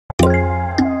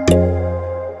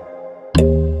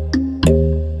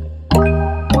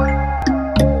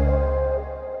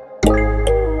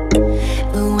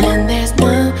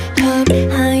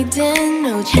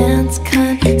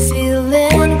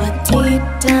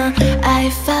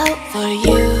for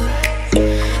you.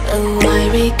 Oh, I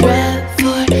regret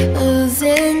for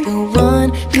losing the one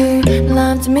who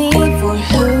loved me, for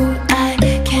who I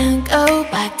can't go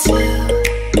back to.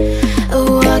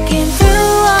 Walking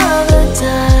through all the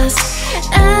dust,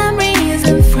 memories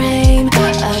and frame,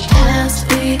 a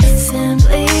past we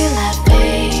simply let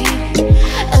fade.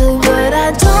 Oh, but I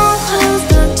don't close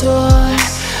the door,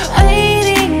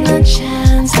 waiting a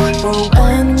chance for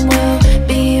when we'll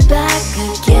be back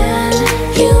again.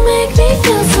 You make me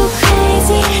feel so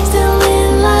crazy, still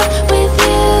in love with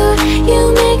you. You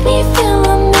make me feel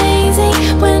amazing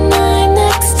when I'm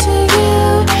next to you.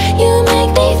 You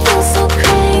make me feel so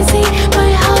crazy,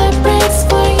 my heart breaks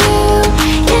for you.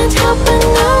 Can't help but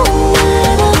know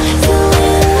that I'm still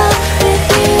in love with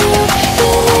you.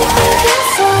 You make me feel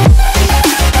so.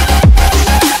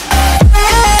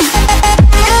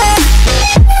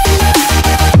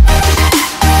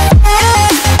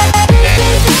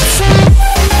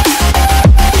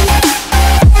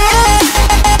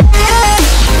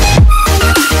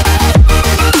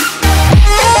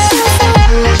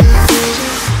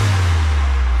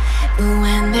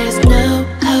 When there's no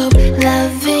hope,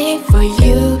 loving for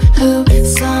you who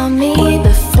saw me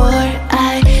before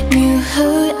I knew who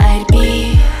I'd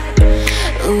be.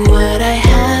 What I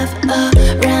have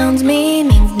around me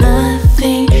means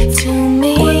nothing to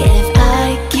me if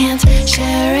I can't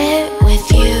share it with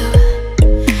you.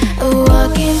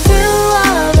 Walking through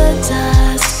all the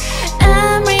dust,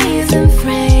 memories and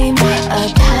frame, a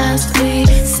past we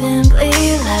simply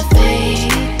let fade.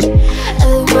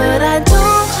 But I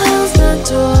don't close the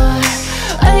door,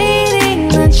 waiting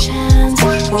the chance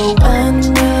for when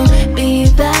we'll be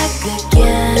back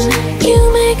again. You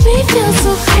make me feel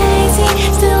so crazy,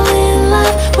 still in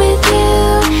love with you.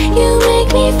 You make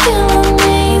me feel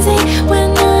amazing when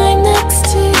I'm next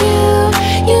to you.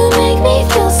 You make me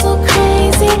feel so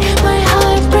crazy, my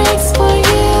heart breaks for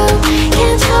you.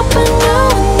 Can't help but know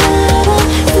that I'm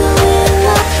still in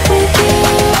love with you.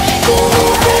 You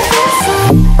make me feel so.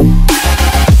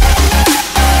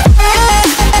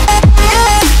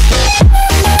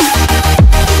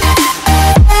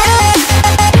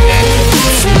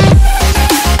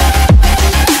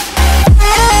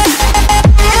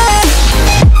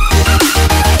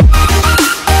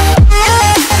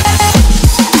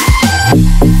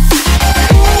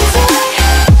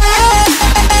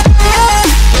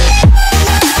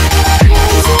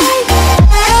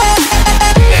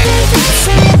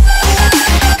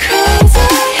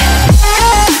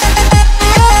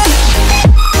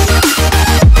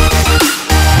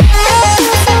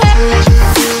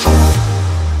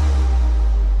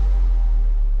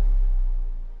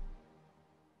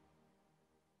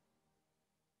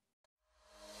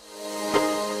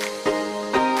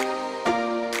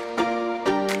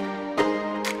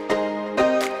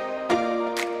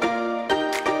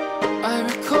 I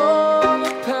recall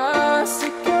the past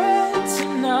again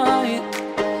tonight.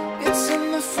 It's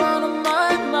in the front of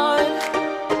my mind.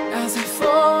 As I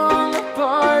fall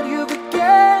apart, you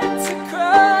begin to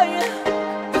cry.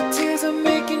 The tears are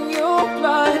making you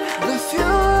blind. The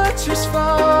future's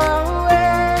far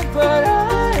away, but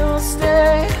I'll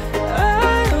stay,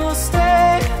 I'll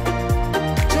stay.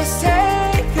 Just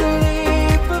take a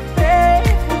leap of faith,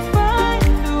 we'll find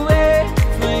a way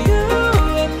for you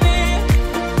and me.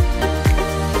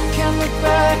 Can't look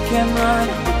back and run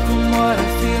from what I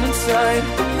feel inside.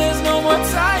 There's no more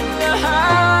time to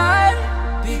hide,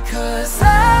 because I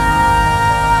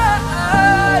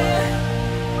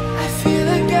feel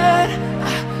again,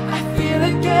 I feel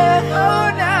again. Oh,